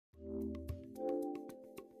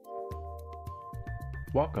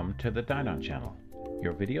Welcome to the Dynon channel,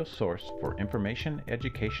 your video source for information,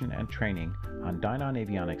 education, and training on Dynon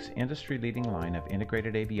Avionics' industry-leading line of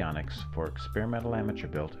integrated avionics for experimental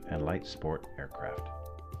amateur-built and light sport aircraft.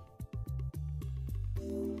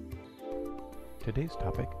 Today's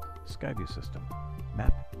topic, SkyView system,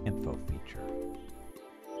 map info feature.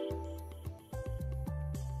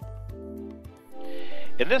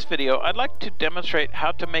 In this video, I'd like to demonstrate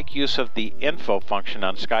how to make use of the info function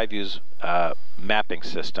on SkyView's mapping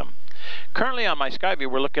system. Currently on my SkyView,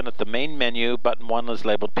 we're looking at the main menu. Button 1 is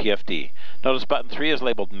labeled PFD. Notice button 3 is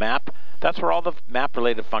labeled Map. That's where all the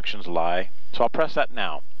map-related functions lie. So I'll press that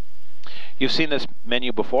now. You've seen this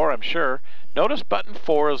menu before, I'm sure. Notice button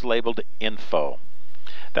 4 is labeled Info.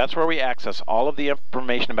 That's where we access all of the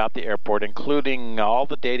information about the airport, including all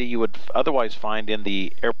the data you would otherwise find in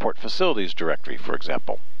the airport facilities directory, for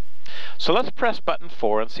example. So let's press button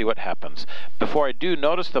 4 and see what happens. Before I do,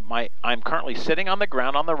 notice that I'm currently sitting on the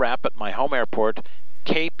ground on the ramp at my home airport,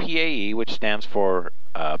 KPAE, which stands for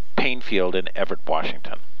Payne Field in Everett,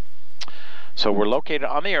 Washington. So we're located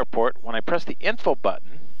on the airport. When I press the info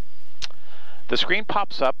button, the screen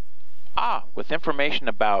pops up with information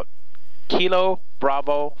about Kilo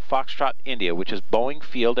Bravo Foxtrot India, which is Boeing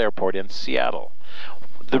Field Airport in Seattle.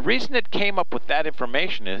 The reason it came up with that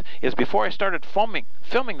information is before I started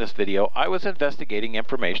filming this video, I was investigating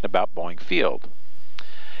information about Boeing Field.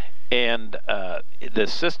 And the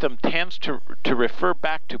system tends to refer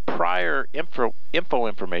back to prior info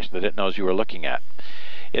information that it knows you were looking at.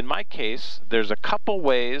 In my case, there's a couple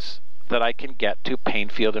ways that I can get to Payne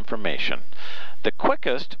Field information. The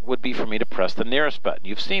quickest would be for me to press the nearest button.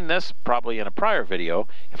 You've seen this probably in a prior video.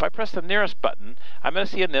 If I press the nearest button, I'm going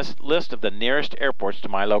to see a list of the nearest airports to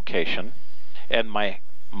my location. And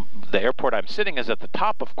the airport I'm sitting is at the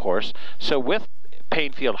top, of course. So with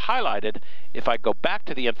Payne Field highlighted, if I go back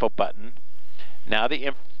to the info button, now the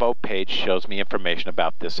info page shows me information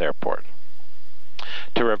about this airport.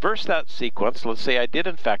 To reverse that sequence, let's say I did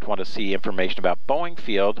in fact want to see information about Boeing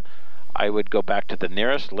Field, I would go back to the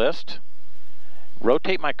nearest list,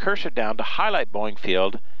 rotate my cursor down to highlight Boeing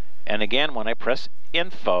Field, and again when I press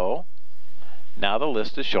Info, now the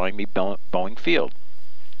list is showing me Boeing Field.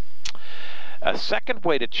 A second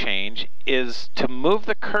way to change is to move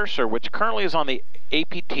the cursor, which currently is on the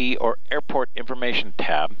APT or Airport Information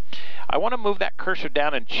tab. I want to move that cursor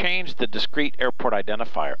down and change the Discreet Airport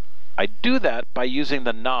Identifier. I do that by using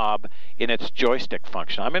the knob in its joystick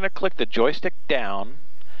function. I'm going to click the joystick down,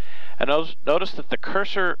 and notice that the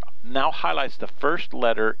cursor now highlights the first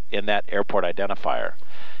letter in that airport identifier.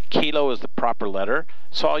 Kilo is the proper letter,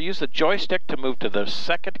 so I'll use the joystick to move to the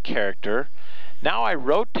second character. Now I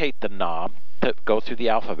rotate the knob to go through the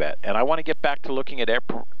alphabet, and I want to get back to looking at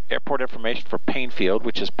airport information for Payne Field,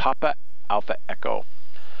 which is Papa Alpha Echo.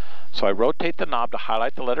 So I rotate the knob to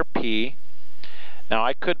highlight the letter P. Now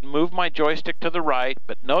I could move my joystick to the right,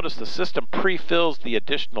 but notice the system pre-fills the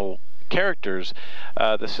additional characters.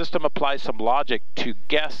 The system applies some logic to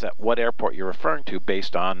guess at what airport you're referring to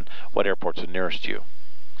based on what airports are nearest you.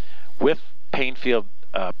 With Payne Field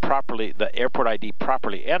the airport ID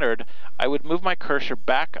properly entered, I would move my cursor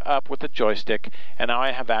back up with the joystick, and now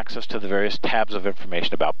I have access to the various tabs of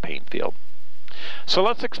information about Payne Field. So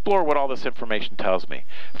let's explore what all this information tells me.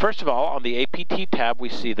 First of all, on the APT tab, we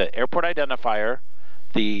see the airport identifier,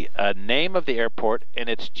 the name of the airport, and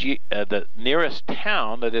its the nearest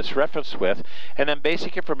town that it's referenced with, and then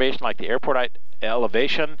basic information like the airport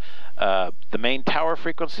elevation, the main tower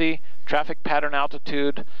frequency, traffic pattern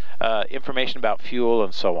altitude, information about fuel,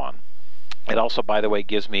 and so on. It also, by the way,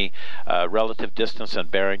 gives me relative distance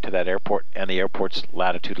and bearing to that airport and the airport's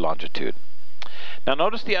latitude, longitude. Now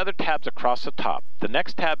notice the other tabs across the top. The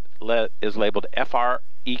next tab is labeled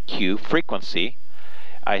FREQ, frequency.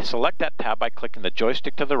 I select that tab by clicking the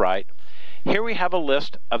joystick to the right. Here we have a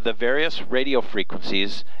list of the various radio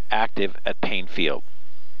frequencies active at Payne Field.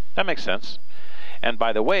 That makes sense. And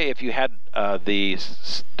by the way, if you had the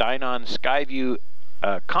Dynon SkyView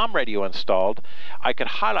COM radio installed, I could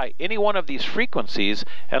highlight any one of these frequencies,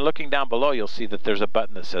 and looking down below you'll see that there's a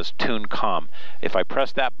button that says Tune COM. If I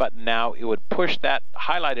press that button now, it would push that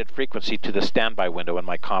highlighted frequency to the standby window in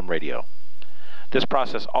my COM radio. This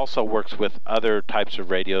process also works with other types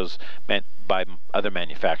of radios meant by other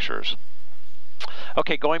manufacturers.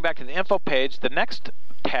 Okay, going back to the info page, the next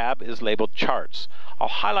tab is labeled Charts. I'll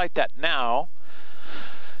highlight that now.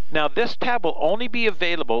 Now this tab will only be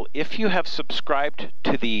available if you have subscribed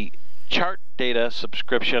to the chart data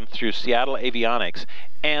subscription through Seattle Avionics,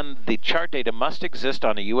 and the chart data must exist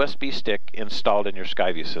on a USB stick installed in your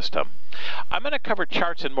SkyView system. I'm going to cover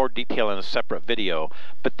charts in more detail in a separate video,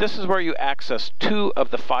 but this is where you access 2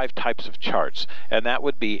 of the 5 types of charts, and that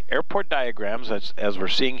would be airport diagrams, as we're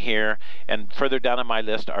seeing here, and further down on my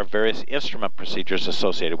list are various instrument procedures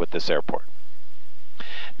associated with this airport.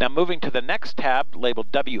 Now moving to the next tab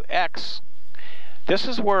labeled WX, this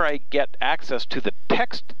is where I get access to the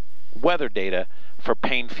text weather data for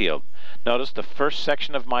Payne Field. Notice the first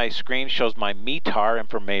section of my screen shows my METAR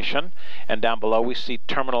information, and down below we see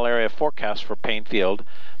terminal area forecast for Payne Field.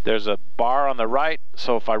 There's a bar on the right,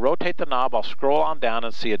 so if I rotate the knob, I'll scroll on down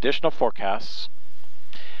and see additional forecasts.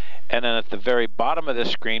 And then at the very bottom of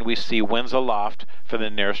this screen, we see winds aloft for the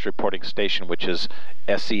nearest reporting station, which is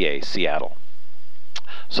SEA, Seattle.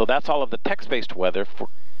 So that's all of the text-based weather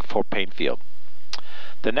for Payne Field.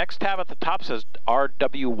 The next tab at the top says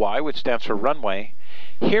RWY, which stands for runway.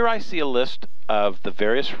 Here I see a list of the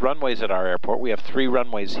various runways at our airport. We have 3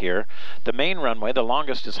 runways here. The main runway, the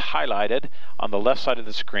longest, is highlighted on the left side of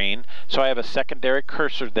the screen, so I have a secondary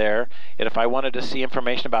cursor there, and if I wanted to see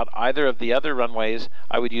information about either of the other runways,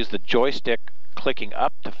 I would use the joystick clicking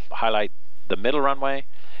up to highlight the middle runway,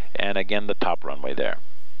 and again the top runway there.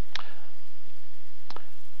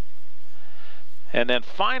 And then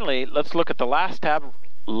finally, let's look at the last tab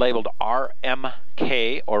labeled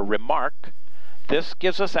RMK, or remark. This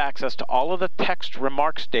gives us access to all of the text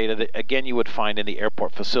remarks data that, again, you would find in the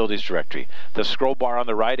airport facilities directory. The scroll bar on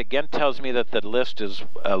the right again tells me that the list is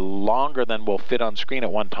longer than will fit on screen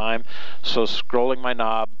at one time, so scrolling my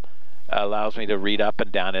knob allows me to read up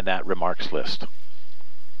and down in that remarks list.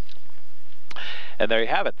 And there you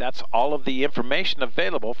have it. That's all of the information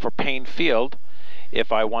available for Payne Field.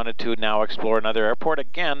 If I wanted to now explore another airport,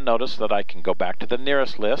 again, notice that I can go back to the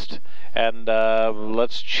nearest list, and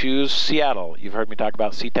let's choose Seattle. You've heard me talk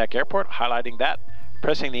about SeaTac Airport, highlighting that,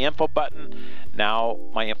 pressing the info button. Now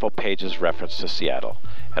my info page is referenced to Seattle,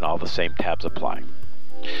 and all the same tabs apply.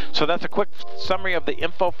 So that's a quick summary of the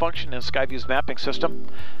info function in SkyView's mapping system.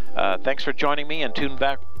 Thanks for joining me, and tune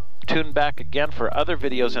back again for other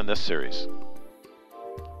videos in this series.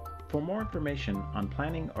 For more information on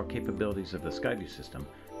planning or capabilities of the SkyView system,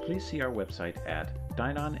 please see our website at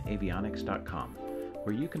dynonavionics.com,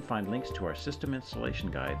 where you can find links to our system installation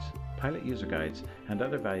guides, pilot user guides, and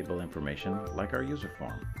other valuable information like our user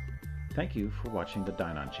forum. Thank you for watching the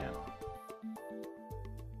Dynon channel.